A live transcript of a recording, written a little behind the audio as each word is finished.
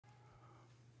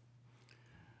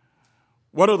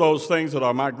One of those things that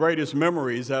are my greatest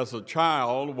memories as a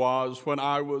child was when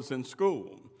I was in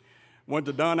school. Went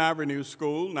to Dunn Avenue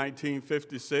School,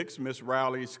 1956, Miss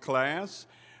Rowley's class,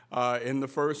 in the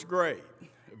first grade.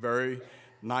 Very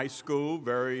nice school,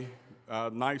 very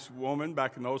nice woman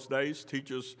back in those days.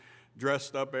 Teachers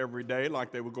dressed up every day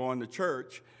like they were going to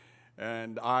church.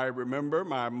 And I remember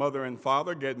my mother and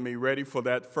father getting me ready for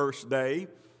that first day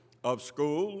of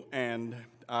school, and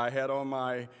I had on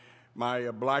my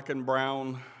black and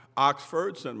brown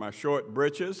Oxfords and my short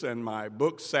breeches and my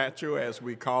book satchel, as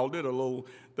we called it, a little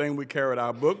thing we carried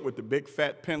our book with the big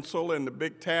fat pencil and the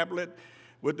big tablet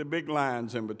with the big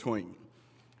lines in between.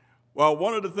 Well,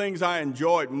 one of the things I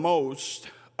enjoyed most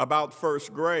about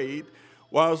first grade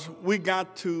was we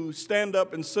got to stand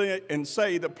up and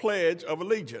say the Pledge of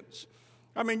Allegiance.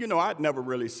 I mean, I'd never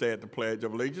really said the Pledge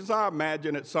of Allegiance. I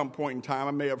imagine at some point in time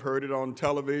I may have heard it on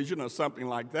television or something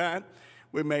like that.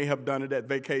 We may have done it at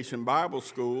Vacation Bible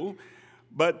School.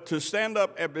 But to stand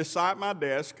up beside my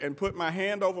desk and put my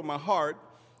hand over my heart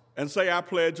and say, I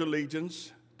pledge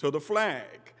allegiance to the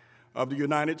flag of the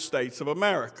United States of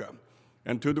America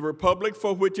and to the republic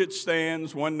for which it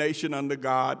stands, one nation under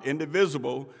God,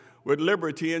 indivisible, with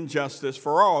liberty and justice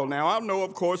for all. Now, I know,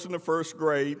 of course, in the first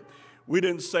grade, we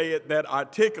didn't say it that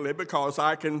articulate, because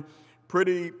I can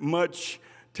pretty much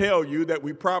tell you that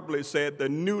we probably said the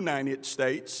New United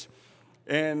States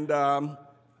and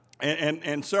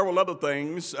several other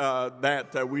things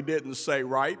that we didn't say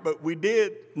right, but we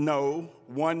did know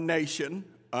one nation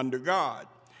under God.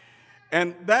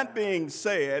 And that being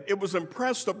said, it was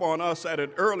impressed upon us at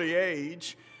an early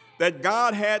age that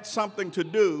God had something to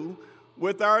do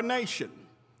with our nation.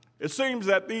 It seems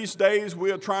that these days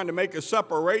we are trying to make a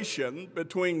separation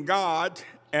between God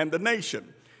and the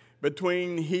nation,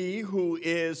 between He who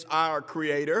is our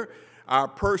creator, our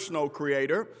personal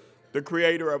creator, the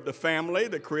creator of the family,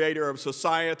 the creator of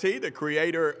society, the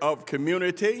creator of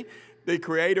community, the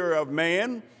creator of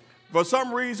man. For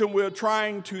some reason, we're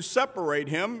trying to separate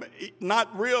Him,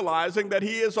 not realizing that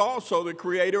He is also the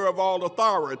creator of all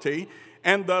authority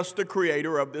and thus the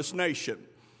creator of this nation.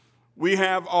 We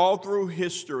have all through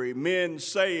history men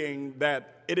saying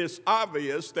that it is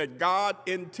obvious that God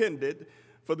intended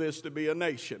for this to be a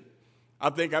nation.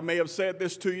 I think I may have said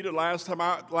this to you the last time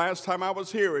I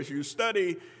was here. As you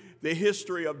study the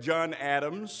history of John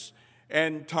Adams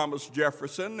and Thomas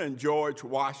Jefferson and George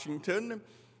Washington,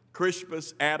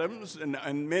 Crispus Adams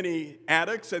and many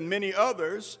Attucks and many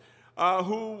others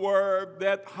who were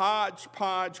that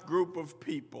hodgepodge group of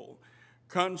people,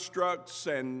 constructs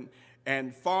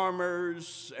and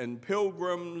farmers and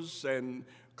pilgrims and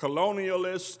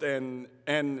colonialists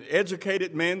and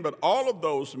educated men, but all of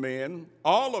those men,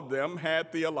 all of them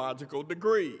had theological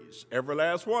degrees. Every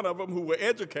last one of them who were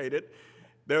educated,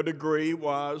 their degree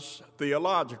was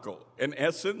theological. In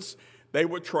essence, they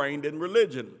were trained in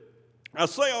religion. I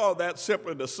say all that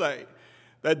simply to say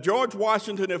that George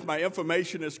Washington, if my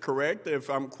information is correct, if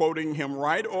I'm quoting him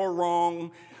right or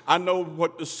wrong, I know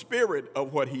what the spirit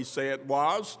of what he said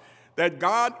was, that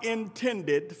God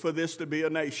intended for this to be a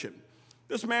nation.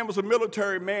 This man was a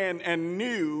military man and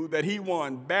knew that he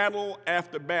won battle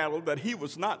after battle that he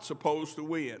was not supposed to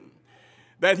win.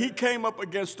 That he came up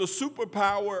against the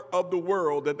superpower of the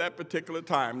world at that particular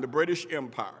time, the British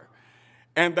Empire,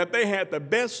 and that they had the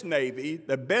best navy,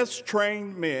 the best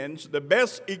trained men, the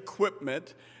best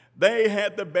equipment. They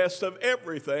had the best of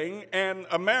everything, and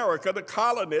America, the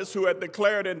colonists who had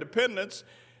declared independence,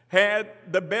 had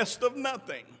the best of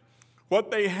nothing.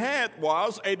 What they had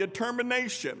was a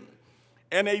determination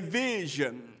and a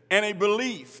vision and a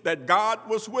belief that God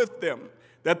was with them,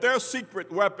 that their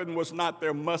secret weapon was not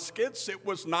their muskets, it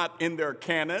was not in their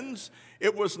cannons,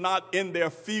 it was not in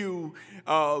their few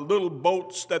little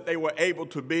boats that they were able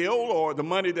to build or the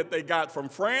money that they got from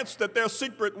France, that their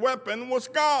secret weapon was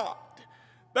God.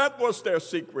 That was their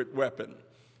secret weapon.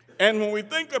 And when we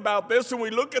think about this and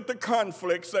we look at the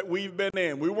conflicts that we've been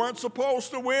in, we weren't supposed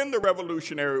to win the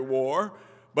Revolutionary War,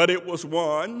 but it was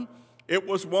won. It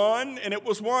was won, and it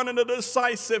was won in a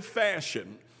decisive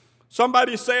fashion.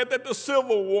 Somebody said that the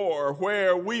Civil War,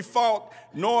 where we fought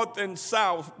North and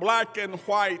South, black and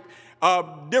white,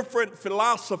 different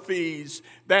philosophies,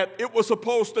 that it was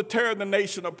supposed to tear the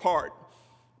nation apart.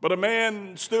 But a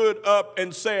man stood up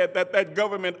and said that that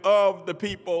government of the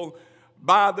people,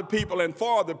 by the people and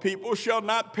for the people shall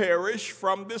not perish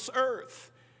from this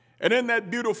earth. And in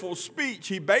that beautiful speech,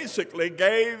 he basically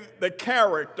gave the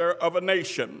character of a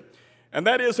nation. And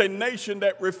that is a nation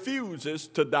that refuses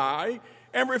to die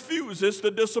and refuses to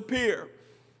disappear.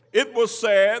 It was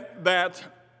said that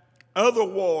other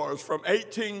wars from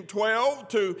 1812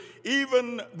 to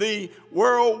even the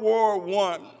World War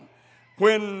I,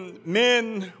 when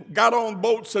men got on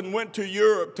boats and went to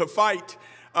Europe to fight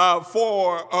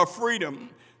for freedom.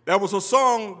 There was a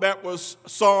song that was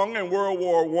sung in World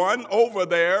War I, over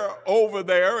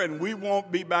there, and we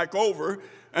won't be back over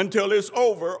until it's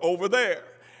over there.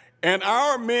 And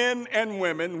our men and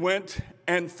women went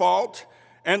and fought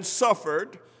and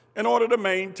suffered in order to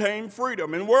maintain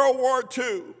freedom. In World War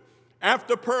II,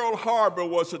 after Pearl Harbor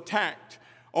was attacked,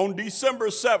 on December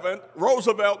 7th,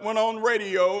 Roosevelt went on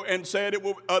radio and said it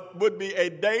would be a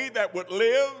day that would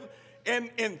live in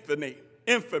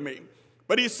infamy.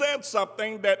 But he said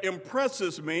something that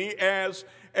impresses me as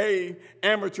an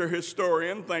amateur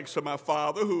historian, thanks to my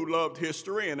father who loved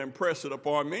history and impressed it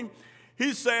upon me.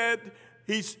 He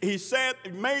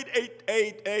made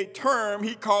a term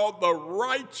he called the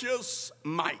righteous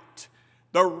might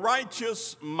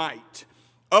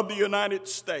of the United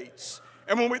States.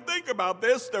 And when we think about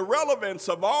this, the relevance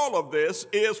of all of this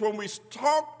is when we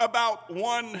talk about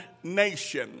one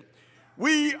nation.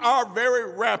 We are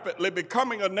very rapidly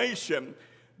becoming a nation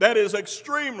that is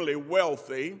extremely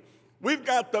wealthy. We've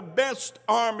got the best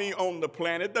army on the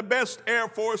planet, the best Air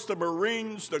Force, the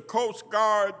Marines, the Coast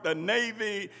Guard, the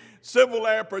Navy, Civil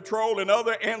Air Patrol, and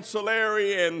other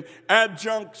ancillary and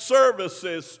adjunct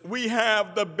services. We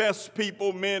have the best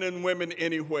people, men and women,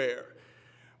 anywhere.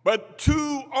 But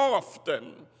too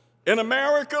often, in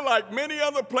America, like many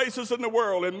other places in the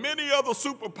world, and many other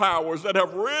superpowers that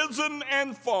have risen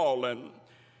and fallen,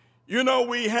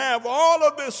 we have all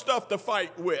of this stuff to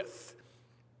fight with.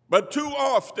 But too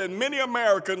often, many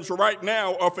Americans right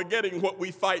now are forgetting what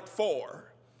we fight for.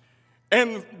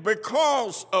 And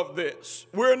because of this,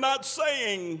 we're not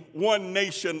saying one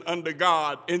nation under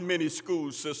God in many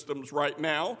school systems right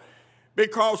now,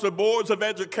 because the boards of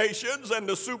educations and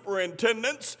the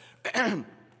superintendents,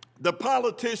 the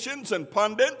politicians and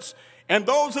pundits, and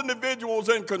those individuals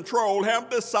in control have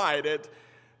decided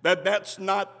that that's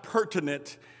not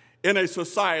pertinent in a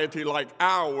society like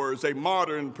ours, a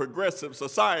modern progressive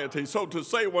society. So to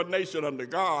say one nation under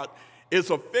God is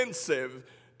offensive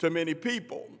to many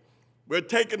people. We're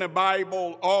taking the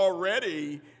Bible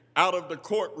already out of the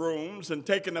courtrooms and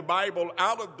taking the Bible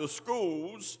out of the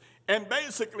schools. And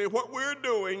basically what we're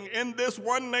doing in this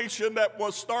one nation that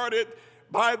was started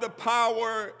by the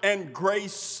power and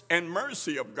grace and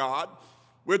mercy of God,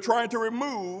 we're trying to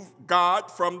remove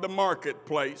God from the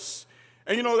marketplace.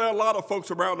 And there are a lot of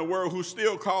folks around the world who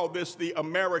still call this the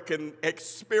American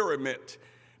experiment,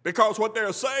 because what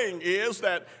they're saying is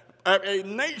that a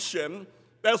nation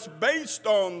that's based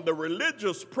on the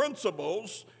religious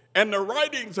principles and the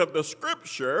writings of the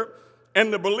Scripture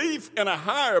and the belief in a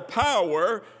higher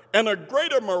power and a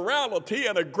greater morality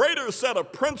and a greater set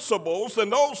of principles than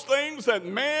those things that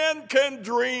man can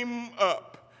dream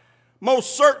up,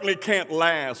 most certainly can't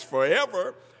last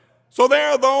forever. So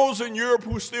there are those in Europe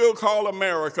who still call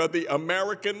America the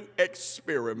American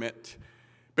experiment,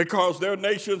 because their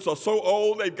nations are so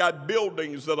old, they've got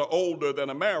buildings that are older than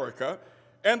America,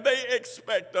 and they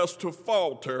expect us to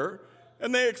falter,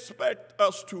 and they expect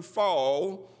us to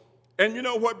fall. And you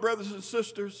know what, brothers and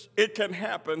sisters? It can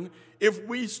happen if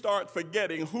we start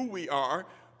forgetting who we are,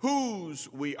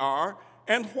 whose we are,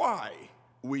 and why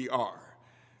we are.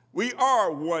 We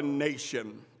are one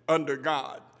nation under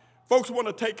God. Folks want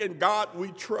to take "In God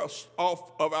We Trust"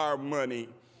 off of our money.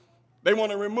 They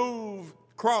want to remove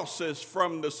crosses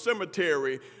from the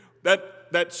cemetery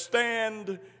that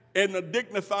stand in a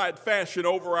dignified fashion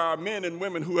over our men and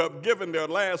women who have given their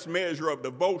last measure of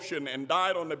devotion and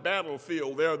died on the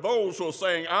battlefield. There are those who are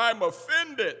saying, I'm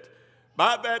offended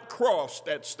by that cross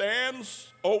that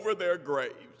stands over their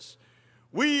graves.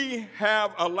 We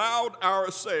have allowed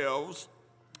ourselves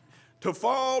to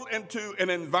fall into an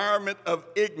environment of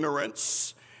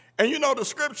ignorance. And the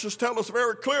Scriptures tell us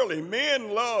very clearly,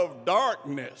 men love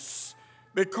darkness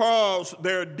because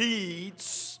their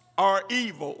deeds are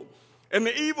evil. And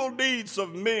the evil deeds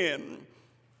of men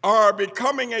are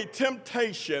becoming a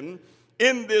temptation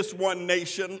in this one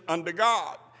nation under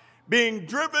God, being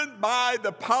driven by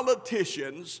the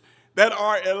politicians that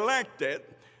are elected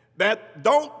that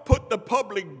don't put the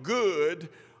public good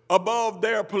above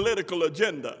their political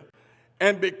agenda.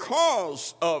 And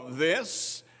because of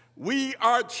this, we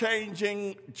are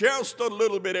changing just a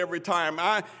little bit every time.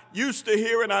 I used to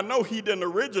hear, and I know he didn't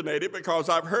originate it because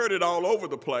I've heard it all over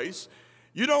the place,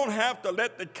 you don't have to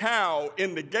let the cow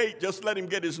in the gate, just let him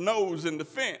get his nose in the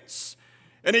fence.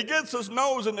 And he gets his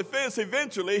nose in the fence,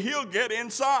 eventually he'll get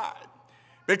inside.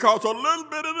 Because a little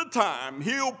bit at a time,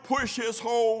 he'll push his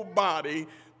whole body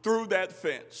through that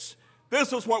fence.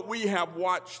 This is what we have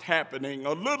watched happening.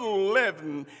 A little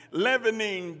leaven,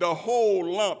 leavening the whole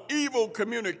lump. Evil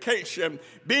communication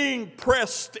being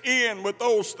pressed in with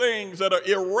those things that are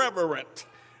irreverent,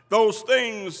 those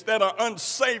things that are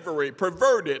unsavory,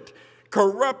 perverted,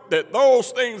 corrupted,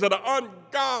 those things that are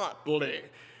ungodly.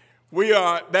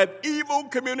 That evil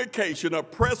communication are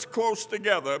pressed close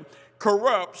together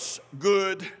corrupts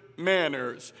good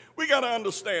manners. We got to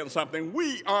understand something.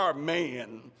 We are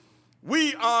man.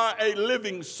 We are a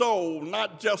living soul,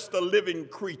 not just a living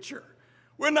creature.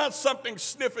 We're not something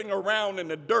sniffing around in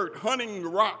the dirt, hunting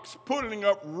rocks, putting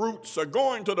up roots, or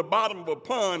going to the bottom of a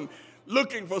pond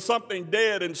looking for something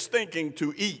dead and stinking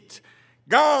to eat.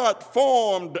 God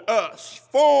formed us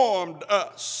from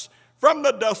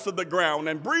the dust of the ground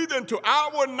and breathed into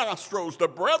our nostrils the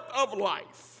breath of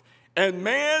life, and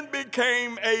man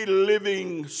became a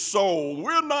living soul.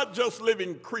 We're not just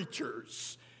living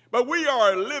creatures, but we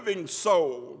are a living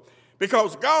soul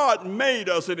because God made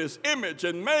us in his image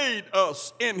and made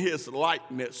us in his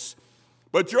likeness.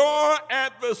 But your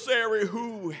adversary,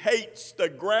 who hates the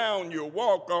ground you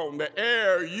walk on, the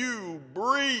air you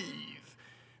breathe,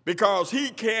 because he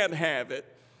can't have it,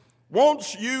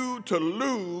 wants you to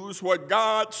lose what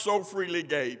God so freely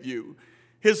gave you,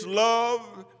 his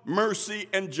love, mercy,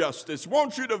 and justice.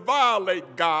 Wants you to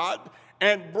violate God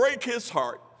and break his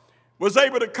heart. Was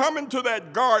able to come into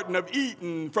that Garden of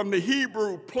Eden from the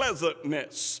Hebrew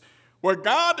pleasantness, where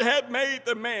God had made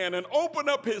the man and opened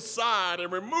up his side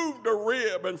and removed the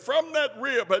rib, and from that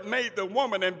rib had made the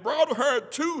woman and brought her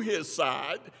to his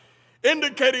side,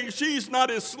 indicating she's not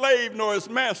his slave nor his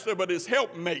master, but his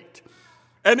helpmate.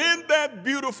 And in that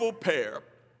beautiful pair,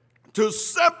 to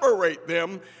separate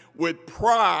them with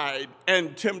pride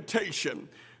and temptation,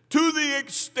 to the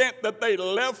extent that they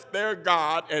left their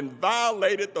God and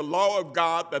violated the law of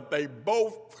God that they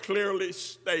both clearly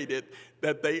stated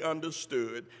that they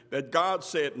understood, that God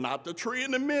said, not the tree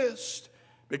in the midst,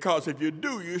 because if you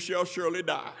do, you shall surely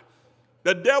die.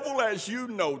 The devil, as you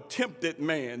know, tempted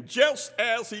man just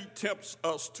as he tempts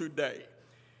us today.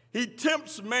 He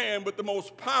tempts man with the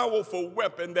most powerful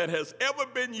weapon that has ever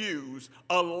been used,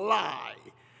 a lie.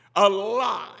 A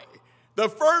lie. The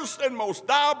first and most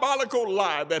diabolical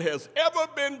lie that has ever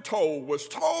been told was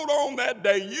told on that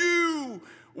day. You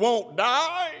won't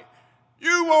die.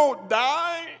 You won't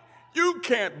die. You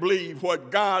can't believe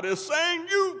what God is saying.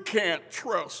 You can't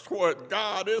trust what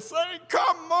God is saying.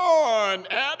 Come on,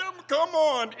 Adam. Come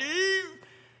on, Eve.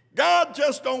 God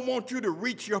just don't want you to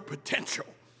reach your potential.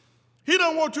 He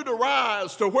don't want you to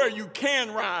rise to where you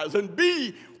can rise and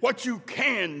be what you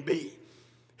can be.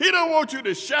 He don't want you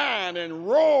to shine and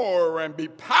roar and be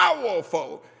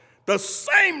powerful. The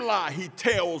same lie he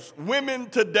tells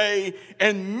women today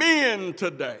and men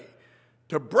today,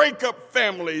 to break up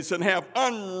families and have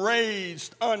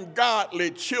unraised, ungodly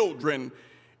children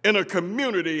in a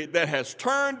community that has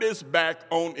turned its back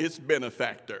on its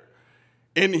benefactor.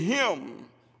 In him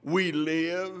we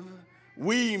live,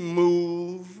 we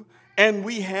move, and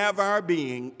we have our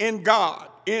being. In God,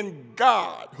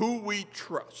 who we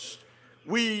trust,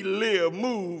 we live,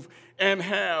 move, and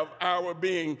have our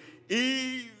being.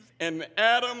 Eve and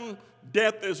Adam,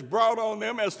 death is brought on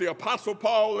them, as the Apostle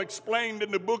Paul explained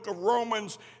in the book of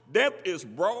Romans. Death is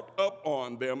brought up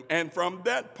on them, and from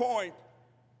that point,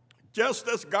 just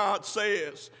as God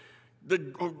says,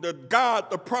 God,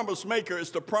 the promise maker,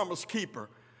 is the promise keeper.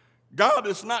 God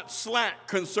is not slack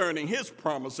concerning his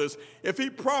promises. If he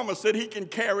promised it, he can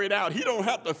carry it out. He don't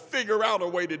have to figure out a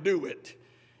way to do it.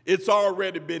 It's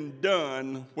already been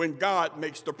done when God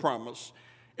makes the promise.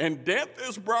 And death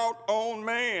is brought on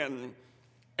man.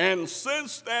 And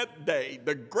since that day,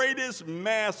 the greatest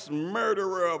mass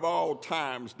murderer of all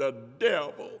times, the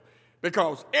devil,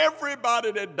 because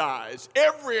everybody that dies,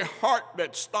 every heart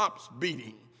that stops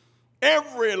beating,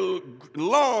 every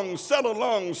set of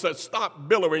lungs that stop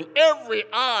billowing, every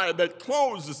eye that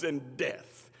closes in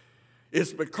death,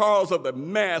 is because of the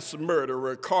mass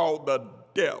murderer called the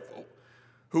devil,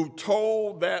 who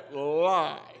told that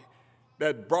lie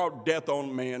that brought death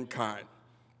on mankind.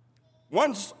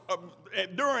 Once,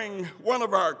 during one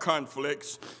of our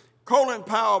conflicts, Colin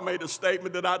Powell made a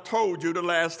statement that I told you the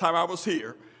last time I was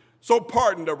here, so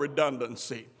pardon the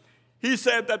redundancy. He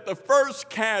said that the first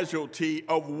casualty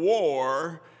of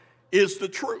war is the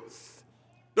truth.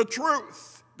 The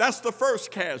truth, that's the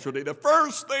first casualty. The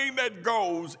first thing that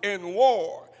goes in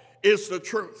war is the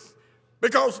truth.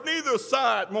 Because neither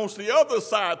side wants the other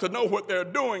side to know what they're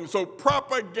doing, so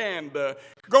propaganda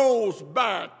goes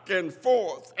back and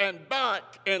forth and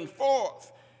back and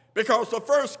forth. Because the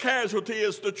first casualty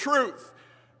is the truth.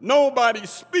 Nobody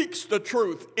speaks the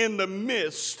truth in the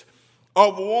midst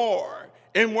of war.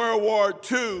 In World War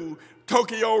II,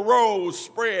 Tokyo Rose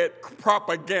spread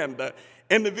propaganda.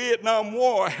 In the Vietnam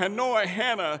War, Hanoi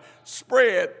Hannah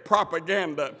spread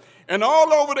propaganda. And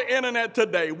all over the internet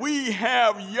today, we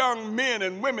have young men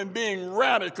and women being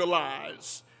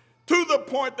radicalized to the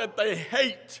point that they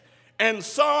hate, and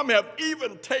some have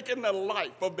even taken the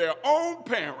life of their own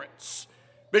parents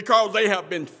because they have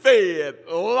been fed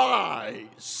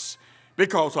lies.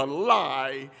 Because a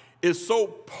lie is so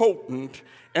potent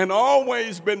and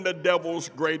always been the devil's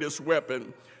greatest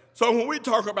weapon. So when we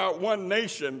talk about one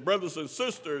nation, brothers and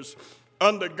sisters,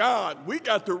 under God, we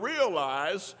got to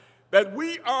realize that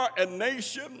we are a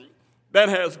nation that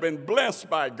has been blessed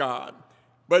by God.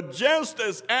 But just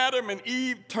as Adam and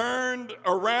Eve turned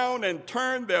around and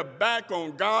turned their back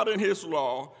on God and his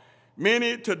law,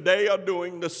 many today are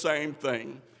doing the same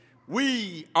thing.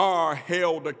 We are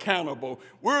held accountable.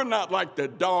 We're not like the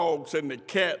dogs and the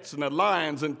cats and the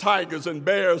lions and tigers and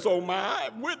bears, oh my.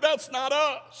 That's not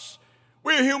us.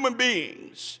 We're human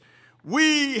beings.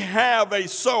 We have a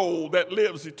soul that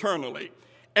lives eternally,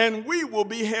 and we will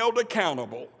be held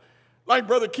accountable. Like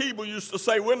Brother Keeble used to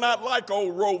say, we're not like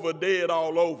old Rover dead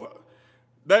all over.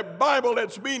 That Bible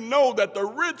lets me know that the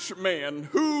rich man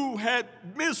who had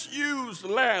misused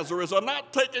Lazarus are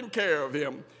not taking care of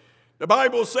him. The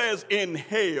Bible says in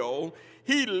hell,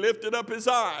 he lifted up his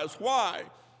eyes. Why?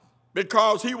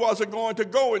 Because he wasn't going to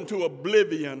go into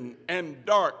oblivion and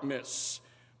darkness.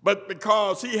 But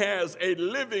because he has a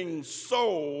living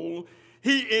soul,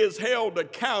 he is held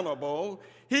accountable.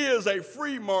 He is a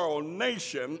free moral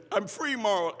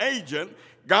agent.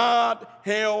 God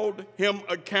held him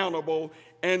accountable,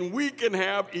 and we can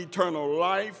have eternal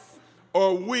life,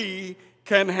 or we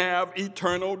can have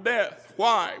eternal death.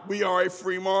 Why? We are a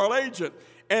free moral agent.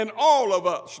 And all of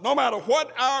us, no matter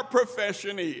what our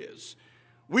profession is,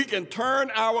 we can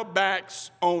turn our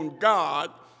backs on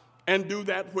God and do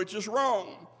that which is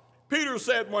wrong. Peter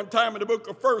said one time in the book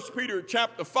of 1 Peter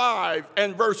chapter 5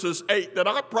 and verses 8 that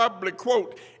I probably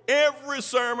quote every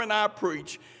sermon I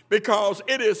preach because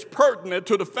it is pertinent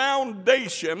to the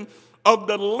foundation of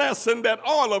the lesson that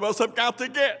all of us have got to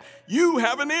get. You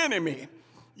have an enemy.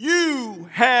 You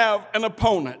have an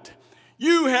opponent.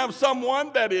 You have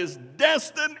someone that is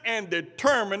destined and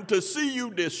determined to see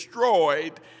you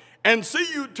destroyed and see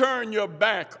you turn your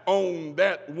back on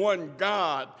that one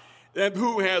God and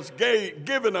who has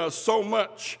given us so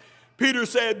much. Peter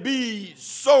said, be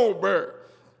sober,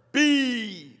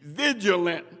 be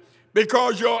vigilant,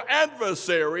 because your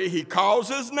adversary, he calls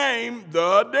his name,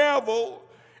 the devil,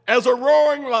 as a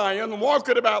roaring lion,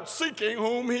 walketh about seeking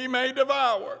whom he may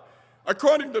devour.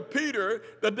 According to Peter,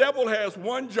 the devil has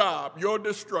one job, your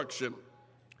destruction.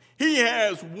 He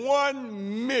has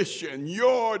one mission,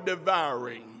 your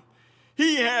devouring.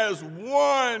 He has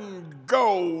one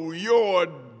goal, your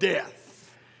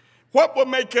death. What will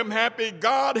make him happy?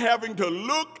 God having to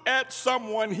look at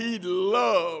someone he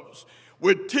loves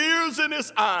with tears in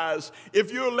his eyes,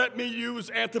 if you'll let me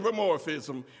use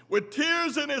anthropomorphism, with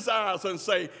tears in his eyes and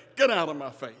say, get out of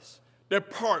my face.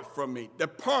 Depart from me,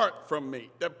 depart from me,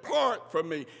 depart from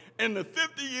me. In the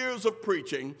 50 years of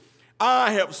preaching,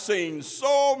 I have seen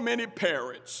so many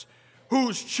parents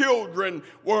whose children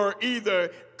were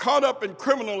either caught up in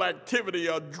criminal activity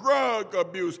or drug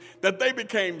abuse that they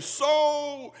became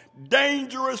so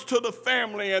dangerous to the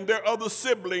family and their other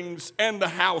siblings and the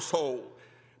household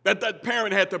that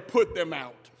parent had to put them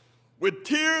out. With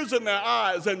tears in their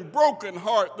eyes and broken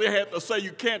heart, they had to say,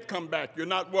 you can't come back. You're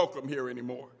not welcome here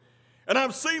anymore. And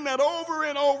I've seen that over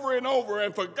and over and over.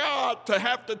 And for God to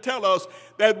have to tell us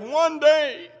that one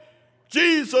day,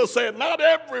 Jesus said, not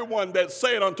everyone that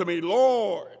saith unto me,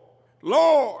 Lord,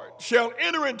 Lord, shall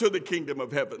enter into the kingdom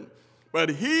of heaven, but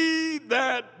he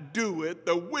that doeth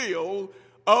the will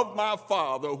of my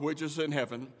Father which is in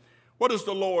heaven. What is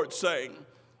the Lord saying?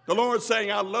 The Lord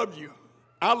saying, I love you.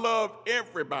 I love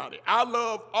everybody. I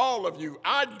love all of you.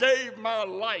 I gave my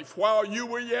life while you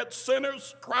were yet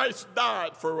sinners. Christ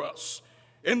died for us.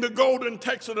 In the golden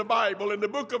text of the Bible, in the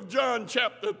book of John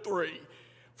chapter 3,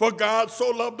 for God so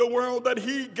loved the world that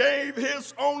he gave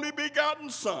his only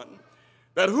begotten Son,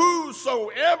 that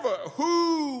whoever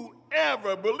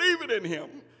believeth in him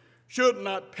should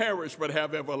not perish but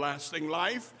have everlasting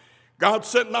life. God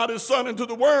sent not his Son into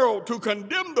the world to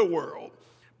condemn the world,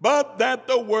 but that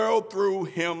the world through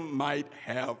him might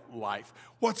have life.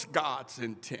 What's God's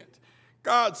intent?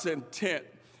 God's intent,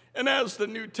 and as the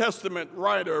New Testament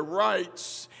writer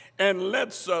writes and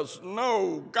lets us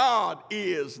know, God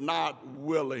is not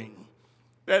willing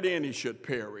that any should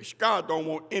perish. God don't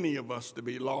want any of us to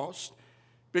be lost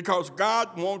because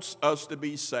God wants us to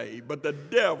be saved. But the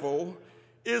devil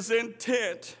is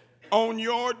intent on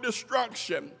your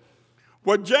destruction.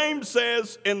 What James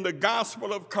says in the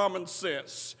Gospel of Common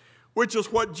Sense, which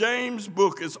is what James'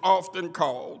 book is often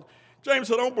called. James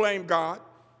said, don't blame God.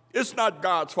 It's not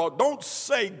God's fault. Don't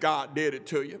say God did it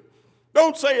to you.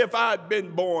 Don't say if I had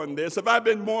been born this, if I'd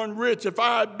been born rich, if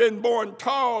I had been born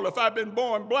tall, if I'd been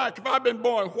born black, if I'd been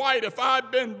born white, if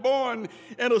I'd been born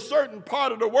in a certain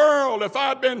part of the world,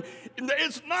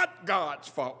 it's not God's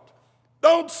fault.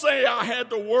 Don't say I had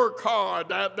to work hard,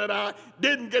 that I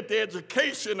didn't get the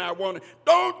education I wanted.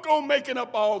 Don't go making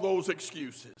up all those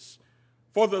excuses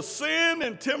for the sin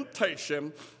and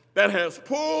temptation that has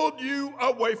pulled you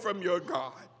away from your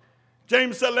God.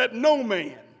 James said, let no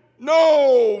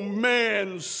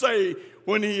man say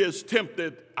when he is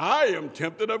tempted, I am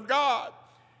tempted of God.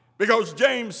 Because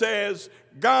James says,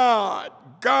 God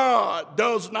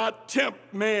does not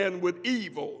tempt man with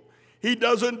evil. He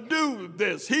doesn't do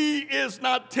this. He is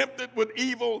not tempted with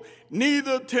evil,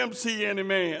 neither tempts he any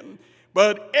man.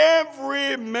 But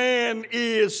every man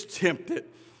is tempted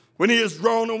when he is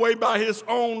drawn away by his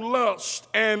own lust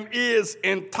and is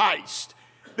enticed.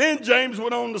 Then James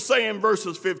went on to say in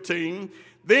verses 15,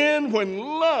 then when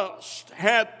lust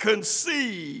had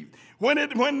conceived, when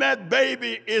that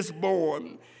baby is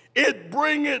born, it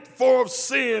bringeth forth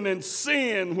sin, and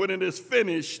sin, when it is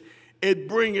finished, it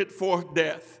bringeth forth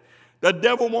death. The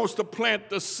devil wants to plant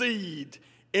the seed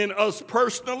in us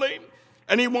personally,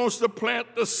 and he wants to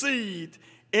plant the seed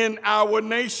in our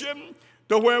nation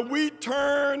to where we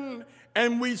turn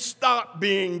and we stop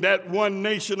being that one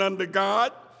nation under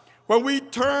God, where we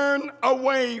turn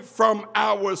away from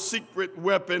our secret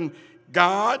weapon,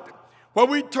 God, where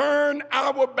we turn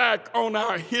our back on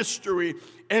our history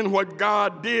and what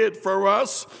God did for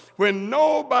us when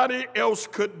nobody else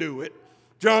could do it.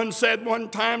 John said one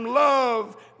time,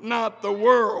 love not the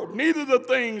world, neither the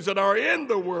things that are in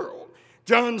the world.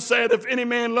 John said, if any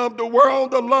man love the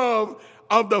world, the love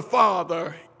of the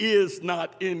Father is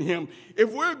not in him.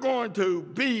 If we're going to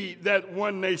be that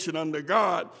one nation under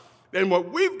God, then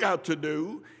what we've got to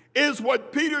do is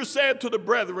what Peter said to the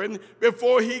brethren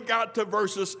before he got to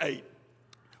verses 8.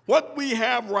 What we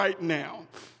have right now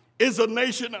is a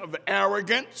nation of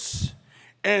arrogance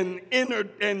and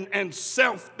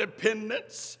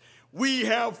self-dependence. We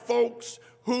have folks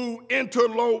who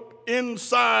interlope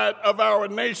inside of our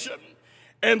nation,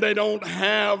 and they don't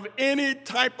have any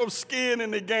type of skin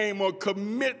in the game or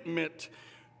commitment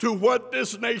to what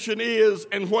this nation is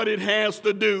and what it has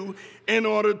to do in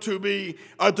order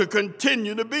to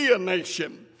continue to be a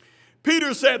nation.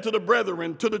 Peter said to the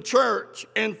brethren, to the church,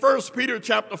 in 1 Peter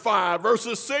chapter 5,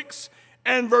 verses 6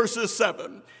 and verses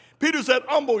 7, Peter said,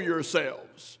 humble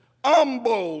yourselves,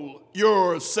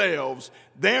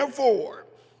 therefore,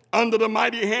 under the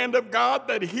mighty hand of God,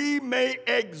 that he may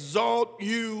exalt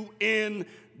you in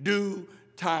due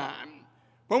time.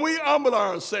 When we humble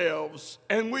ourselves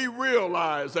and we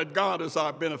realize that God is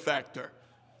our benefactor,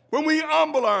 when we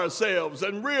humble ourselves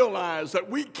and realize that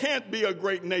we can't be a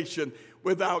great nation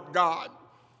without God,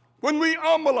 when we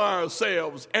humble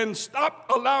ourselves and stop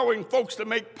allowing folks to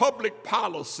make public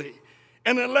policy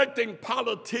and electing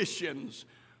politicians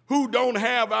who don't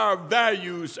have our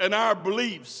values and our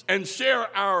beliefs and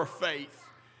share our faith,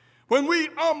 when we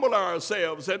humble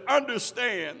ourselves and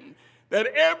understand that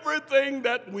everything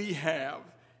that we have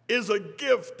is a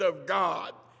gift of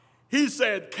God, he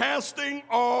said, casting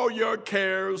all your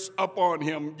cares upon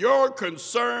him, your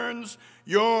concerns,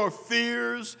 your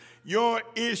fears, your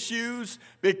issues,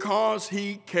 because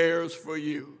he cares for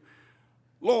you.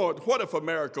 Lord, what if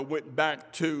America went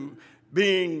back to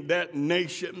being that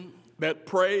nation that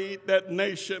prayed, that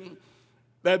nation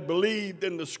that believed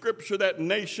in the scripture, that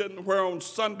nation where on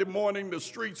Sunday morning the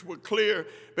streets were clear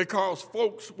because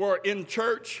folks were in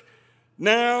church?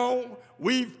 Now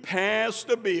we've passed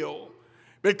a bill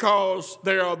because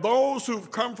there are those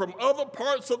who've come from other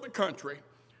parts of the country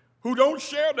who don't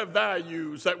share the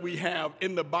values that we have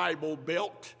in the Bible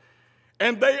Belt,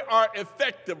 and they are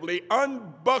effectively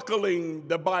unbuckling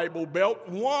the Bible Belt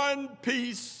one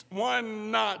piece, one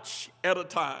notch at a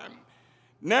time.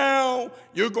 Now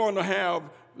you're going to have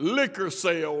liquor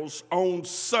sales on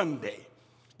Sunday.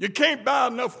 You can't buy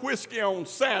enough whiskey on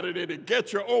Saturday to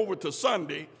get you over to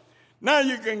Sunday. Now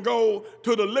you can go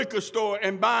to the liquor store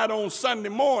and buy it on Sunday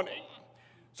morning.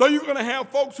 So you're going to have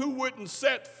folks who wouldn't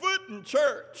set foot in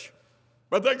church,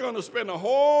 but they're going to spend a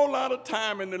whole lot of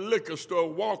time in the liquor store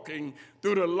walking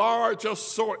through the large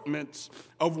assortments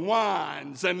of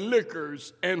wines and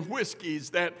liquors and whiskeys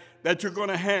that you're going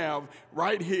to have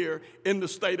right here in the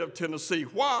state of Tennessee.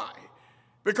 Why?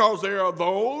 Because there are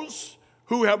those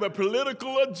who have a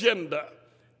political agenda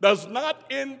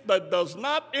that does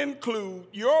not include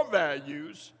your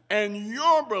values and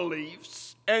your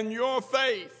beliefs and your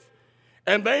faith.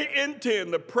 And they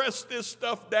intend to press this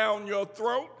stuff down your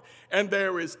throat, and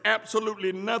there is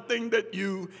absolutely nothing that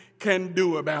you can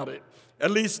do about it.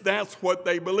 At least that's what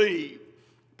they believe.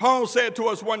 Paul said to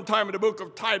us one time in the book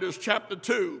of Titus, chapter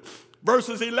 2,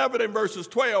 verses 11 and verses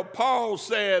 12, Paul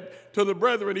said to the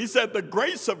brethren, he said, the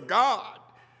grace of God,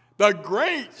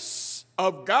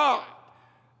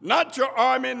 not your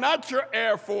army, not your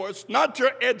air force, not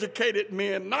your educated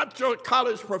men, not your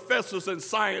college professors and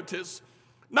scientists,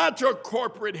 not your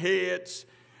corporate heads,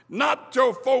 not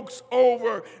your folks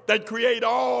over that create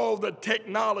all the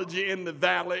technology in the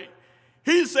valley.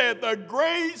 He said, the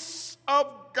grace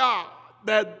of God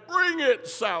that bringeth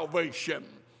salvation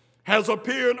has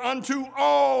appeared unto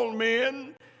all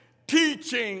men,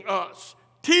 teaching us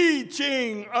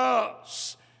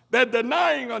that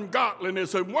denying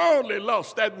ungodliness and worldly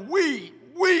lust, that we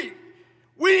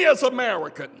as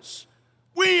Americans,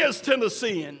 we as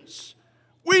Tennesseans,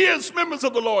 we as members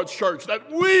of the Lord's church, that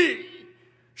we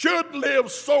should live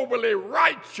soberly,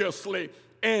 righteously,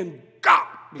 and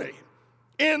godly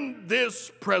in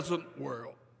this present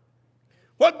world.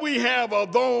 What we have are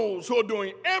those who are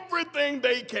doing everything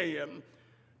they can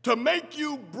to make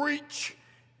you breach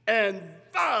and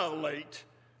violate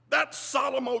that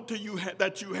solemn oath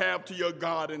that you have to your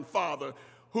God and Father,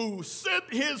 who sent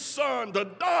his son to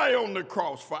die on the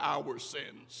cross for our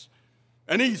sins.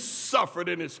 And he suffered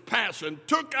in his passion,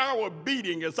 took our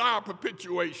beating as our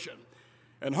perpetuation,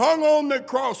 and hung on the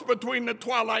cross between the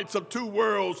twilights of two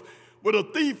worlds with a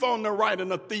thief on the right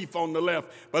and a thief on the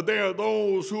left. But there are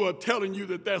those who are telling you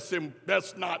that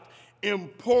that's not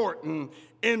important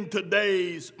in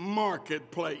today's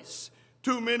marketplace.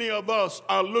 Too many of us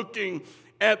are looking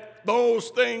at those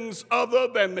things other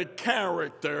than the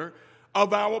character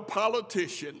of our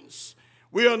politicians.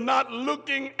 We are not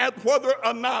looking at whether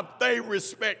or not they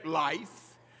respect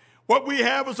life. What we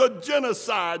have is a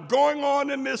genocide going on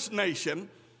in this nation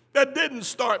that didn't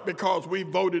start because we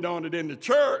voted on it in the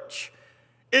church.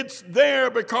 It's there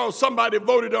because somebody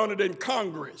voted on it in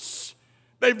Congress.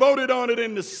 They voted on it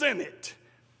in the Senate.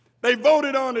 They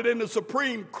voted on it in the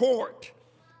Supreme Court.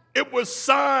 It was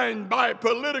signed by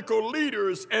political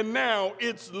leaders, and now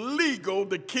it's legal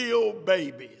to kill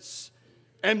babies.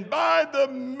 And by the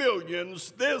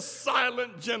millions, this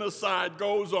silent genocide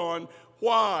goes on.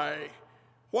 Why?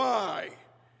 Why?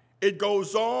 It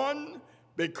goes on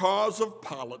because of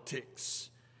politics.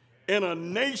 In a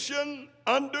nation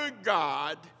under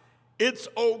God, it's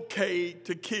okay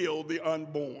to kill the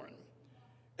unborn.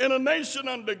 In a nation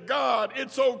under God,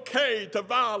 it's okay to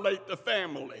violate the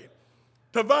family,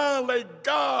 to violate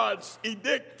God's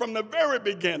edict from the very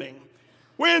beginning.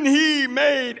 When he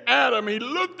made Adam, he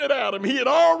looked at Adam. He had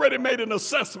already made an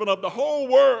assessment of the whole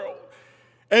world.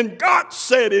 And God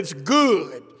said it's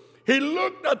good. He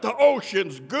looked at the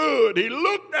oceans, good. He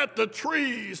looked at the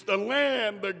trees, the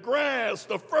land, the grass,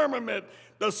 the firmament,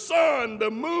 the sun,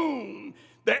 the moon,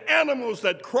 the animals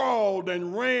that crawled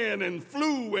and ran and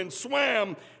flew and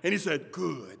swam. And he said,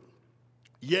 good.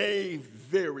 Yea,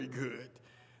 very good.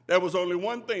 There was only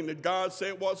one thing that God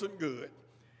said wasn't good.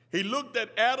 He looked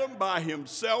at Adam by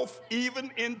himself, even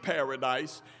in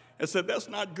paradise, and said, that's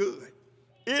not good.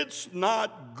 It's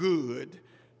not good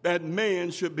that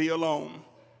man should be alone.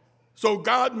 So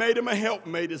God made him a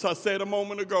helpmate, as I said a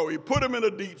moment ago. He put him in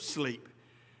a deep sleep.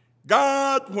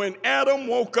 God, when Adam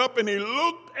woke up and he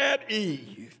looked at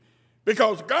Eve,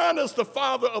 because God is the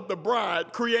father of the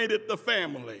bride, created the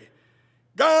family.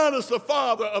 God as the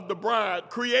father of the bride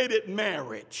created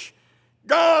marriage.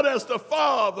 God as the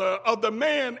father of the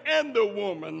man and the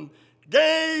woman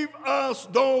gave us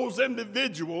those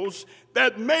individuals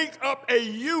that make up a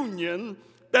union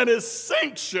that is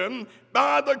sanctioned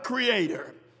by the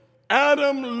Creator.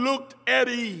 Adam looked at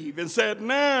Eve and said,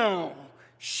 now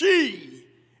she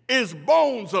is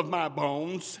bones of my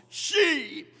bones.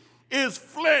 She is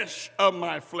flesh of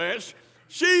my flesh.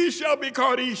 She shall be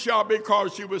called Esau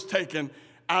because she was taken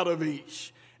out of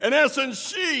Ish. In essence,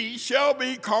 she shall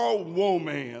be called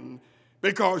woman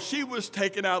because she was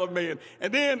taken out of man.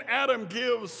 And then Adam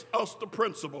gives us the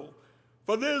principle.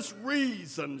 For this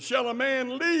reason shall a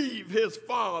man leave his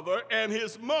father and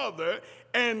his mother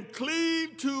and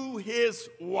cleave to his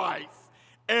wife.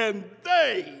 And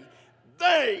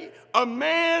they, a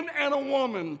man and a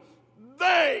woman,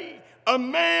 they, a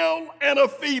male and a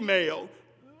female,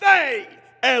 they,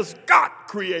 as God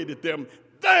created them,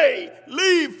 they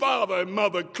leave father and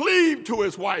mother, cleave to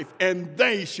his wife, and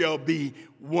they shall be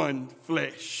one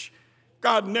flesh.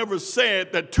 God never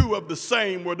said that two of the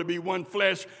same were to be one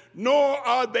flesh, nor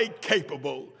are they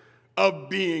capable of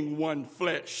being one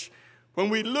flesh. When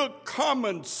we look,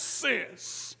 common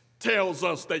sense tells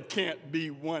us they can't be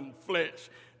one flesh.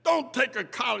 Don't take a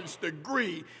college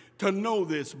degree to know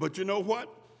this, but you know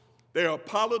what? There are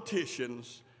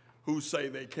politicians who say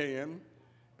they can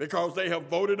because they have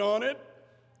voted on it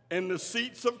in the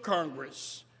seats of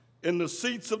Congress, in the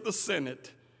seats of the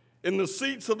Senate, in the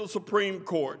seats of the Supreme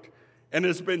Court, and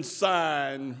it's been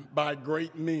signed by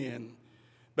great men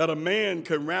that a man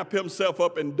can wrap himself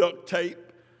up in duct tape,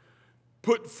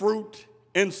 put fruit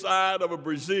inside of a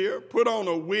brassiere, put on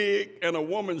a wig and a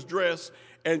woman's dress,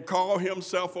 and call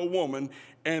himself a woman,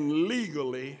 and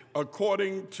legally,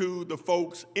 according to the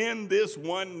folks in this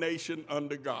one nation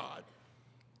under God.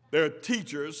 There are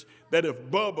teachers that if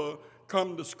Bubba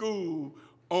come to school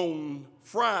on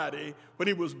Friday, but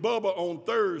he was Bubba on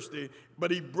Thursday,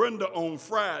 but he Brenda on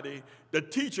Friday, the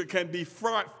teacher can be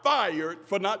fired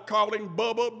for not calling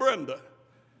Bubba Brenda.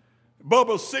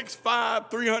 Bubba's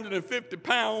 6'5", 350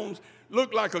 pounds,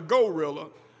 look like a gorilla,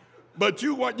 but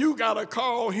you got to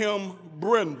call him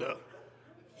Brenda.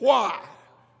 Why?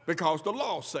 Because the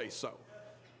law say so.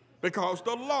 Because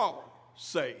the law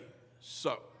say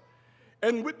so.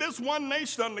 And with this one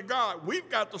nation under God, we've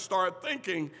got to start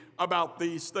thinking about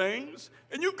these things,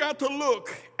 and you've got to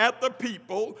look at the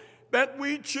people that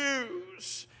we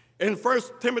choose. In 1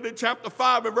 Timothy chapter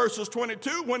 5 and verses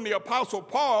 22, when the Apostle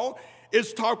Paul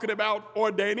is talking about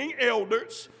ordaining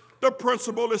elders, the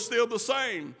principle is still the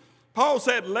same. Paul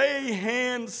said, lay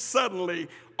hands suddenly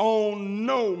on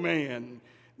no man,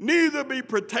 neither be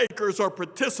partakers or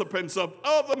participants of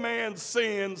other man's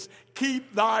sins,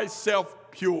 keep thyself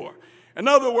pure. In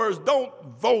other words, don't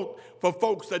vote for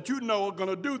folks that you know are going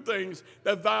to do things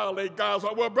that violate God's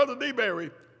law. Well, Brother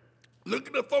DeBerry, look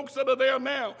at the folks that are there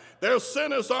now. There are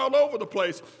sinners all over the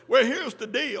place. Well, here's the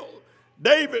deal.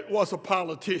 David was a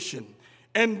politician,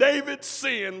 and David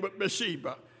sinned with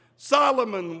Bathsheba.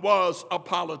 Solomon was a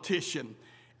politician,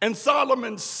 and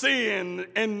Solomon sinned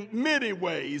in many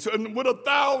ways, and with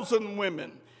 1,000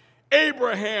 women.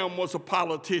 Abraham was a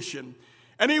politician,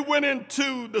 and he went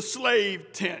into the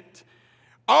slave tent.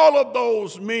 All of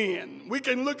those men, we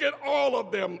can look at all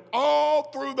of them all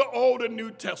through the Old and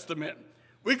New Testament.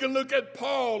 We can look at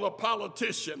Paul, a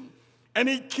politician, and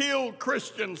he killed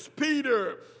Christians.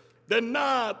 Peter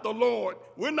denied the Lord.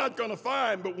 We're not going to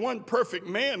find but one perfect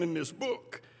man in this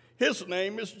book. His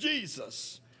name is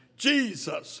Jesus.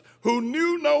 Jesus, who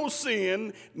knew no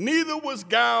sin, neither was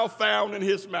guile found in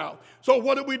his mouth. So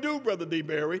what do we do, Brother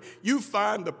DeBerry? You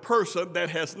find the person that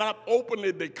has not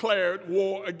openly declared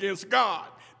war against God.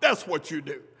 That's what you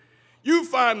do. You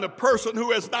find the person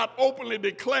who has not openly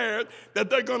declared that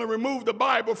they're going to remove the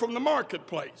Bible from the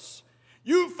marketplace.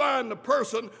 You find the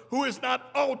person who has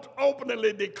not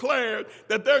openly declared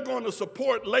that they're going to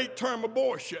support late-term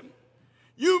abortion.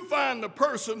 You find the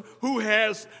person who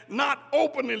has not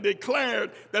openly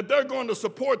declared that they're going to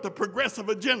support the progressive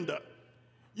agenda.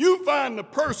 You find the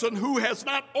person who has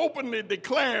not openly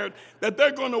declared that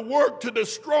they're going to work to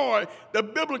destroy the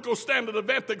biblical standard of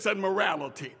ethics and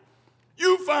morality.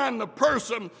 You find the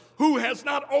person who has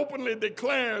not openly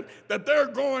declared that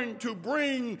they're going to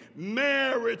bring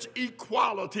marriage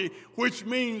equality, which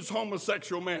means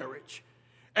homosexual marriage.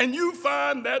 And you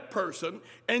find that person,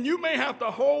 and you may have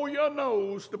to hold your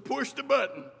nose to push the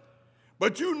button,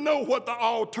 but you know what the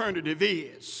alternative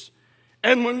is.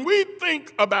 And when we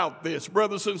think about this,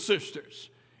 brothers and sisters,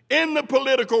 in the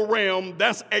political realm,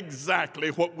 that's exactly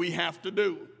what we have to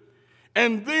do.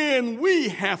 And then we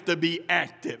have to be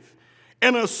active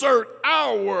and assert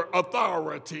our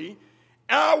authority,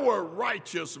 our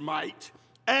righteous might,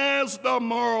 as the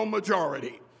moral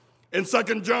majority. In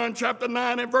 2 John chapter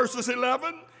 9 and verses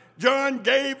 11, John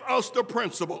gave us the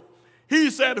principle. He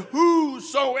said,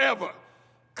 whosoever,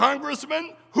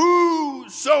 congressmen,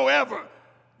 whosoever,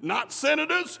 not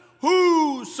senators,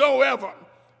 whosoever.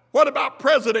 What about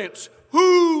presidents?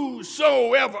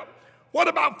 Whosoever. What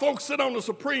about folks sitting on the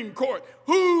Supreme Court?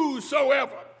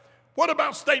 Whosoever. What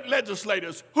about state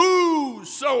legislators?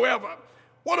 Whosoever.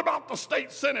 What about the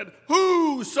state senate?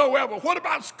 Whosoever. What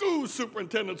about school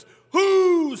superintendents?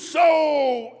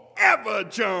 Whosoever,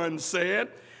 John said,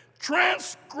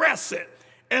 transgress it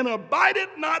and abide it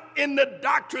not in the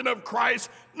doctrine of Christ.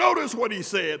 Notice what he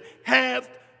said, hath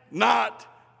not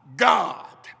God.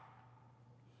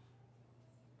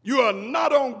 You are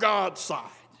not on God's side.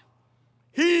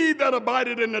 He that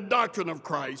abided in the doctrine of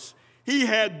Christ, he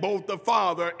had both the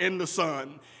Father and the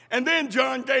Son. And then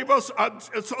John gave us a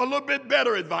little bit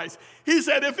better advice. He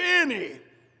said, if any,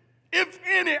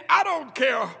 I don't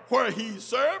care where he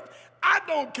served. I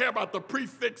don't care about the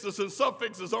prefixes and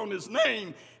suffixes on his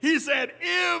name. He said,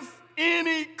 if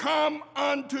any come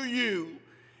unto you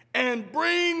and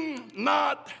bring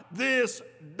not this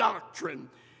doctrine.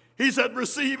 He said,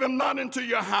 receive him not into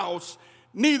your house,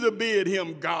 neither bid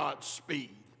him Godspeed.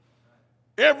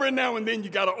 Every now and then you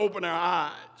got to open our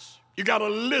eyes. You got to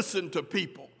listen to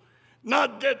people,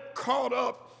 not get caught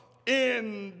up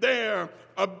in their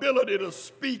ability to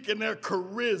speak and their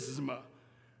charisma.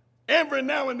 Every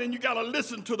now and then you got to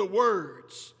listen to the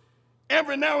words.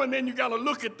 Every now and then you got to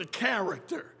look at the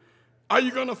character. Are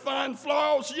you going to find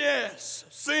flaws? Yes.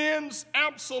 Sins?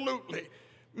 Absolutely.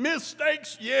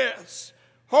 Mistakes? Yes.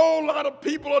 Whole lot of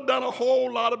people have done a whole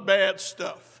lot of bad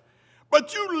stuff.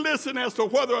 But you listen as to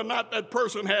whether or not that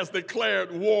person has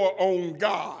declared war on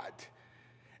God.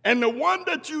 And the one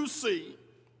that you see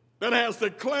that has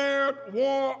declared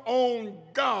war on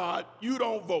God, you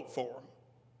don't vote for him.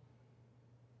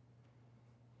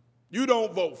 You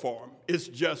don't vote for him. It's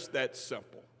just that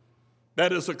simple.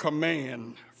 That is a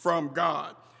command from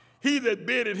God. He that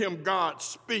bidded him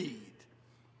Godspeed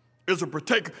is a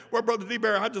protector. Well, Brother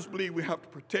DeBerry, I just believe we have to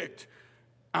protect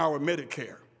our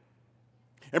Medicare.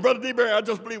 And Brother DeBerry, I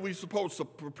just believe we're supposed to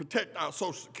protect our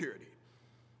Social Security.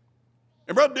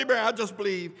 And Brother DeBerry, I just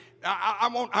believe I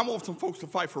want some folks to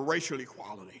fight for racial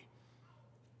equality.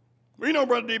 Well, you know,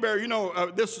 Brother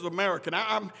DeBerry, this is American.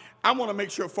 I want to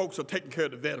make sure folks are taking care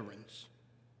of the veterans.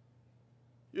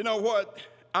 You know what?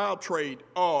 I'll trade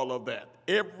all of that,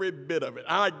 every bit of it.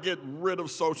 I'd get rid of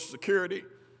Social Security,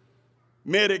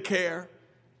 Medicare,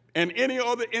 and any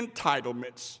other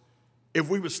entitlements if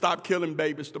we would stop killing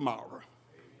babies tomorrow.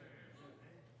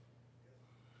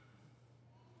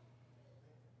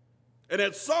 And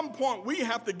at some point, we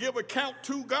have to give account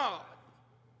to God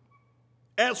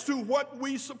as to what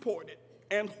we supported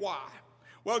and why.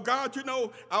 Well, God,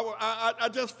 I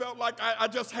just felt like I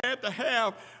just had to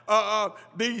have I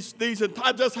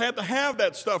just had to have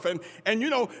that stuff. And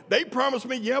they promised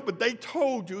me, yeah, but they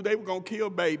told you they were going to kill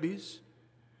babies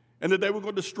and that they were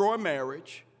going to destroy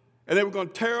marriage and they were going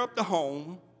to tear up the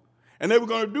home and they were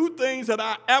going to do things that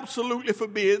I absolutely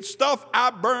forbid, stuff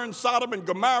I burned Sodom and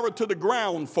Gomorrah to the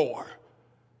ground for.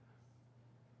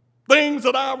 Things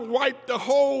that I wiped the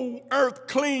whole earth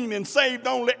clean and saved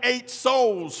only 8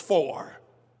 souls for.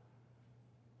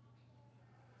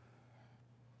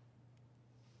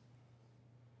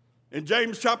 In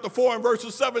James chapter 4 and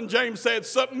verses 7, James said,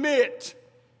 submit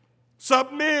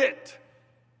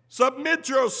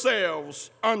yourselves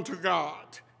unto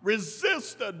God.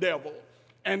 Resist the devil,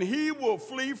 and he will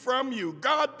flee from you.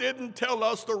 God didn't tell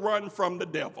us to run from the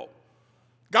devil.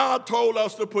 God told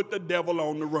us to put the devil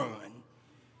on the run.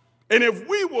 And if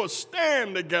we will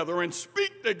stand together and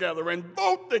speak together and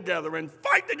vote together and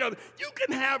fight together, you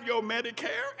can have your Medicare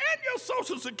and your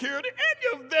Social Security and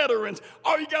your veterans.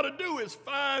 All you got to do is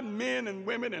find men and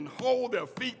women and hold their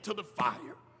feet to the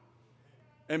fire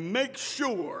and make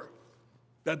sure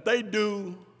that they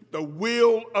do the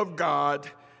will of God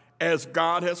as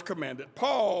God has commanded.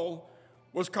 Paul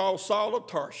was called Saul of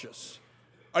Tarsus,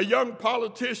 a young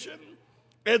politician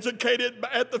educated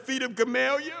at the feet of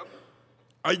Gamaliel,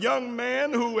 a young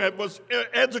man who was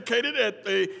educated at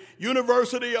the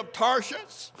University of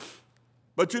Tarsus.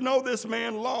 But this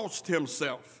man lost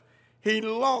himself. He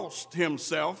lost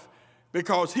himself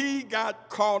because he got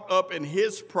caught up in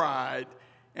his pride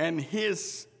and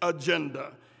his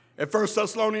agenda. At 1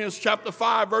 Thessalonians chapter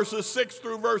 5, verses 6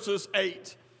 through verses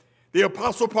 8, the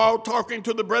Apostle Paul, talking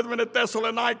to the brethren at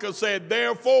Thessalonica, said,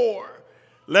 therefore,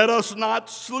 let us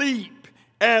not sleep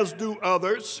as do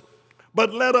others,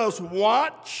 but let us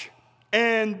watch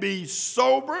and be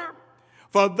sober,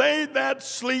 for they that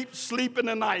sleep, sleep in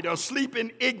the night, or sleep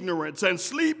in ignorance, and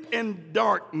sleep in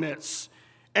darkness,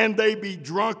 and they be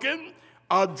drunken,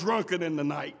 are drunken in the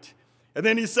night. And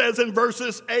then he says in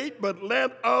verses 8, but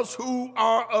let us who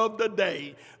are of the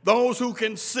day, those who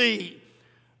can see,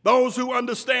 those who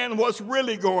understand what's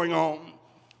really going on,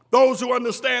 those who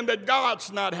understand that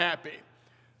God's not happy,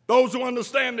 those who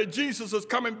understand that Jesus is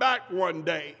coming back one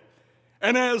day.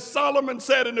 And as Solomon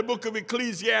said in the book of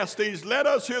Ecclesiastes, let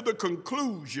us hear the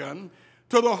conclusion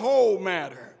to the whole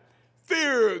matter.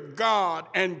 Fear God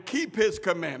and keep his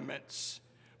commandments,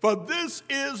 for this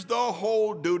is the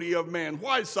whole duty of man.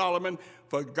 Why, Solomon?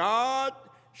 For God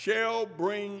shall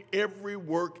bring every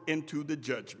work into the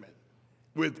judgment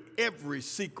with every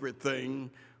secret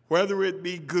thing, whether it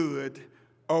be good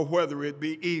or whether it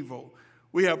be evil.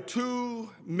 We have too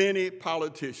many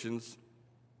politicians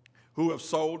who have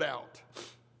sold out.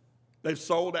 They've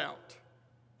sold out.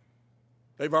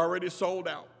 They've already sold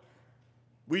out.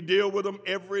 We deal with them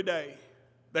every day.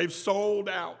 They've sold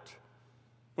out.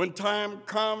 When time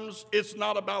comes, it's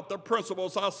not about the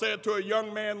principles. I said to a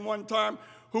young man one time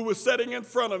who was sitting in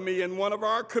front of me in one of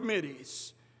our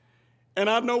committees, and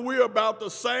I know we're about the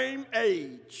same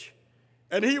age,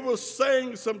 And he was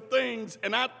saying some things,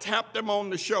 and I tapped him on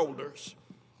the shoulders.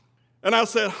 And I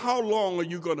said, how long are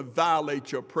you going to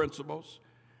violate your principles?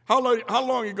 How long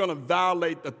are you going to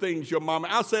violate the things your mama?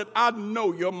 I said, I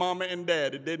know your mama and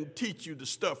daddy didn't teach you the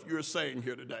stuff you're saying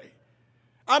here today.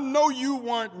 I know you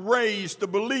weren't raised to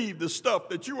believe the stuff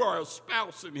that you are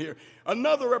espousing here.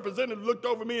 Another representative looked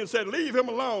over me and said, leave him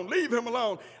alone, leave him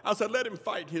alone. I said, let him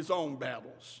fight his own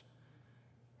battles.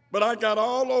 But I got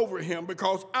all over him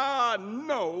because I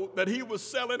know that he was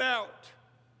selling out.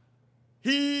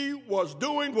 He was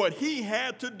doing what he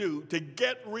had to do to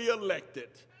get reelected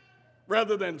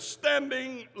rather than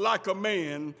standing like a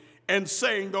man and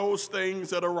saying those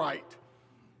things that are right.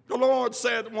 The Lord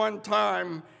said one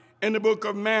time in the book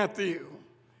of Matthew,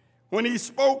 when he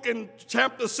spoke in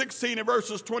chapter 16 and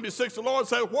verses 26, the Lord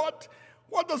said, what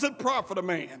does it profit a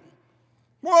man?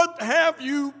 What have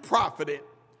you profited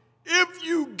if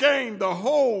you gain the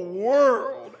whole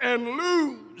world and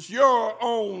lose your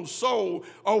own soul?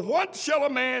 Or what shall a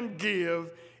man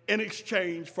give in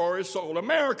exchange for his soul?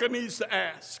 America needs to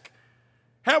ask,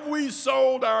 have we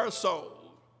sold our soul?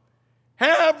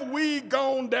 Have we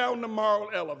gone down the moral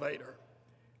elevator?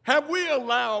 Have we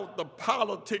allowed the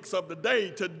politics of the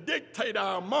day to dictate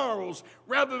our morals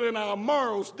rather than our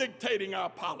morals dictating our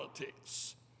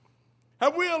politics?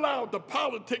 Have we allowed the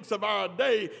politics of our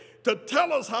day to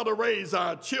tell us how to raise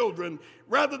our children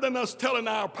rather than us telling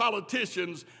our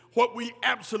politicians what we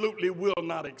absolutely will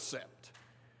not accept?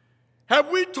 Have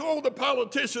we told the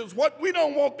politicians what we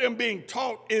don't want them being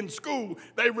taught in school?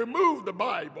 They remove the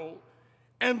Bible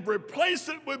and replace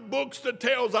it with books that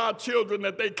tells our children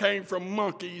that they came from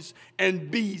monkeys and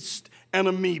beasts and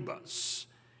amoebas.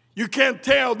 You can't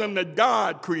tell them that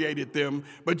God created them,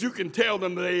 but you can tell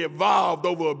them that they evolved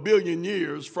over 1 billion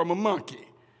years from a monkey.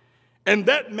 And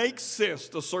that makes sense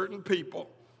to certain people.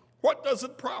 What does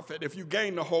it profit if you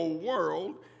gain the whole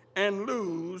world and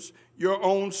lose your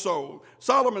own soul?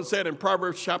 Solomon said in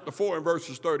Proverbs chapter 4 and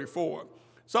verses 34,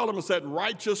 Solomon said,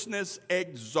 righteousness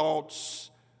exalts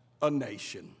a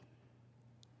nation,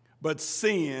 but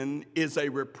sin is a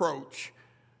reproach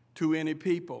to any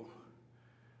people.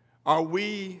 Are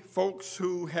we folks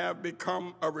who have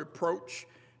become a reproach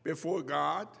before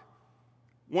God?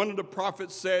 One of the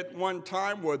prophets said one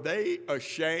time, were they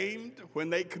ashamed when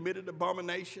they committed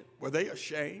abomination? Were they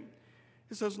ashamed?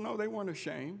 He says, no, they weren't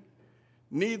ashamed.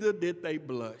 Neither did they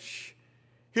blush.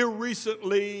 Here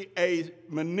recently, a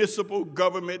municipal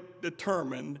government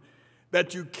determined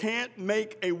that you can't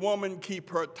make a woman keep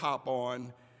her top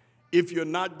on if you're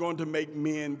not going to make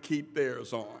men keep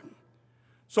theirs on.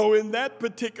 So in that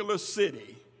particular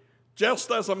city, just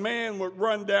as a man would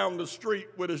run down the street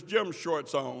with his gym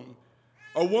shorts on,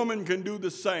 a woman can do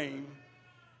the same,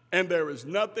 and there is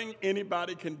nothing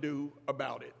anybody can do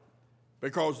about it,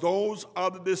 because those are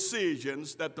the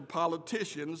decisions that the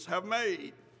politicians have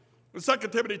made. In 2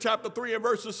 Timothy chapter 3 and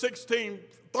verses 16,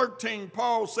 13,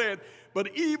 Paul said,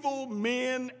 but evil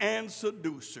men and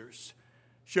seducers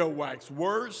shall wax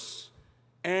worse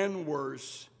and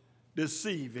worse,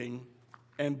 deceiving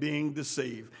and being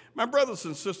deceived. My brothers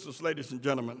and sisters, ladies and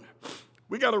gentlemen,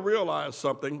 we got to realize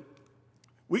something.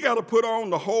 We got to put on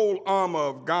the whole armor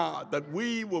of God that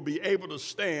we will be able to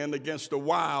stand against the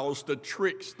wiles, the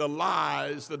tricks, the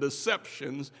lies, the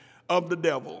deceptions of the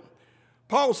devil.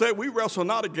 Paul said we wrestle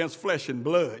not against flesh and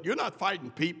blood. You're not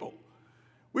fighting people.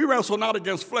 We wrestle not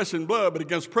against flesh and blood, but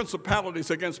against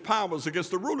principalities, against powers,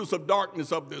 against the rulers of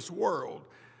darkness of this world,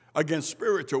 against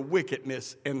spiritual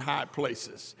wickedness in high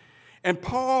places. And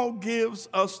Paul gives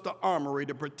us the armory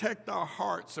to protect our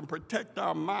hearts and protect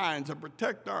our minds and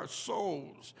protect our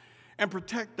souls and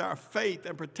protect our faith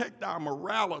and protect our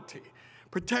morality,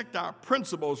 protect our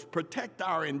principles, protect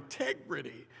our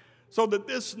integrity, so that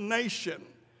this nation,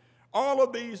 all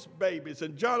of these babies,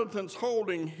 and Jonathan's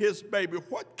holding his baby,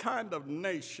 what kind of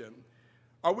nation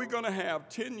are we going to have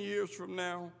 10 years from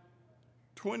now,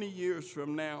 20 years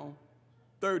from now,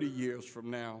 30 years from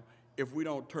now, if we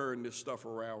don't turn this stuff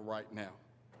around right now?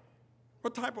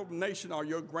 What type of nation are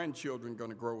your grandchildren going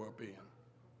to grow up in?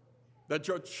 That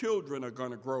your children are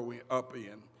going to grow up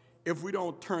in if we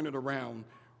don't turn it around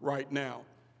right now?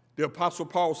 The Apostle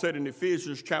Paul said in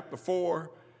Ephesians chapter 4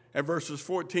 and verses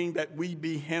 14 that we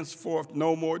be henceforth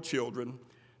no more children,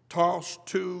 tossed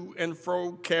to and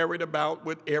fro, carried about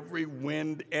with every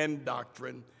wind and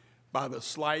doctrine by the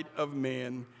sleight of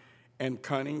men and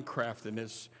cunning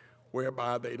craftiness,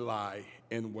 whereby they lie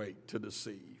in wait to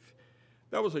deceive.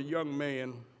 There was a young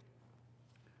man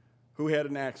who had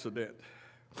an accident.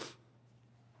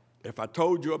 If I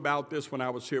told you about this when I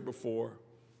was here before,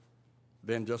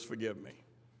 then just forgive me.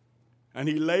 And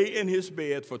he lay in his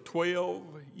bed for 12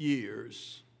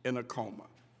 years in a coma.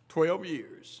 12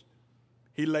 years.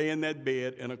 He lay in that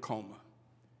bed in a coma.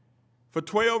 For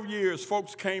 12 years,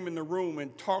 folks came in the room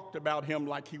and talked about him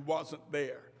like he wasn't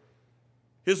there.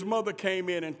 His mother came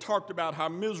in and talked about how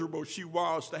miserable she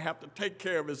was to have to take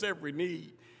care of his every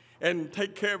need and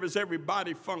take care of his every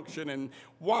body function and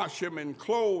wash him and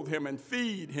clothe him and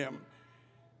feed him.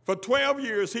 For 12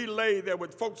 years, he lay there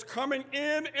with folks coming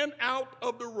in and out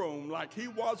of the room like he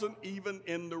wasn't even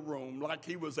in the room, like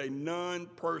he was a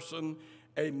non-person,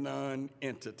 a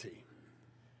non-entity.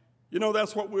 You know,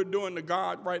 that's what we're doing to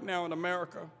God right now in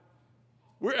America.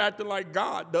 We're acting like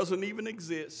God doesn't even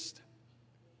exist.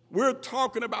 We're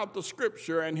talking about the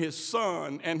scripture and his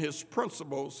son and his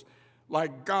principles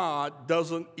like God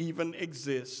doesn't even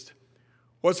exist.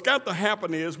 What's got to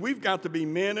happen is we've got to be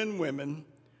men and women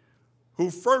who,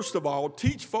 first of all,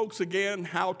 teach folks again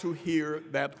how to hear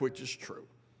that which is true.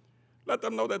 Let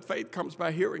them know that faith comes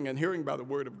by hearing and hearing by the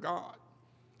word of God.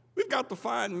 We've got to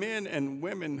find men and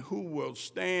women who will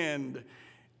stand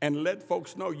and let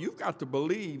folks know you've got to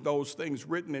believe those things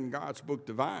written in God's book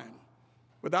divine.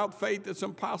 Without faith, it's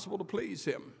impossible to please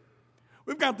him.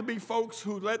 We've got to be folks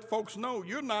who let folks know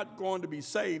you're not going to be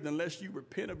saved unless you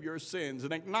repent of your sins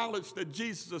and acknowledge that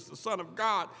Jesus is the Son of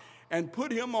God and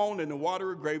put him on in the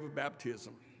watery grave of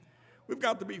baptism. We've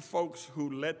got to be folks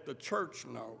who let the church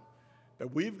know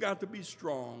that we've got to be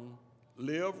strong,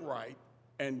 live right,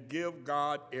 and give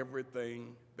God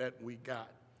everything that we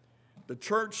got. The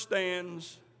church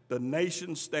stands, the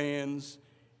nation stands,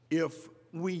 if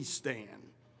we stand.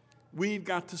 We've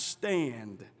got to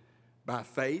stand by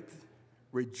faith,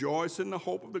 rejoice in the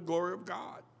hope of the glory of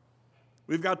God.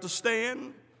 We've got to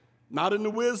stand, not in the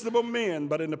wisdom of men,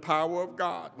 but in the power of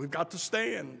God. We've got to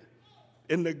stand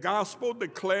in the gospel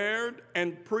declared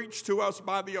and preached to us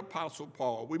by the Apostle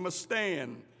Paul. We must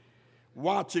stand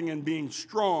watching and being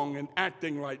strong and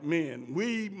acting like men.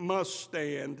 We must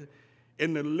stand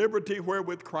in the liberty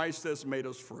wherewith Christ has made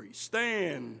us free.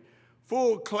 Stand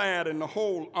full clad in the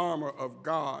whole armor of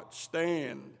God.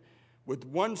 Stand with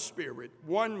one spirit,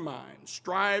 one mind,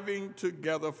 striving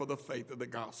together for the faith of the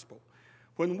gospel.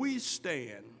 When we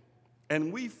stand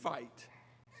and we fight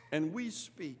and we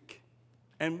speak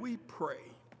and we pray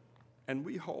and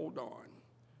we hold on,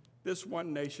 this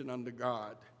one nation under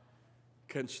God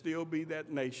can still be that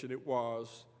nation it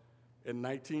was in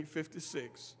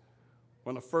 1956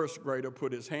 when a first grader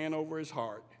put his hand over his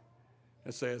heart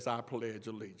and says, I pledge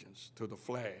allegiance to the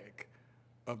flag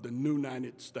of the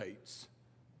United States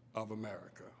of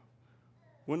America.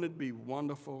 Wouldn't it be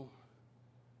wonderful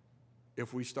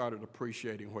if we started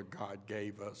appreciating what God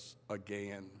gave us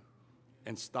again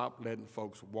and stopped letting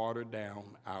folks water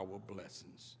down our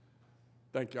blessings?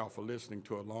 Thank y'all for listening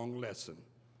to a long lesson.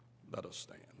 Let us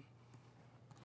stand.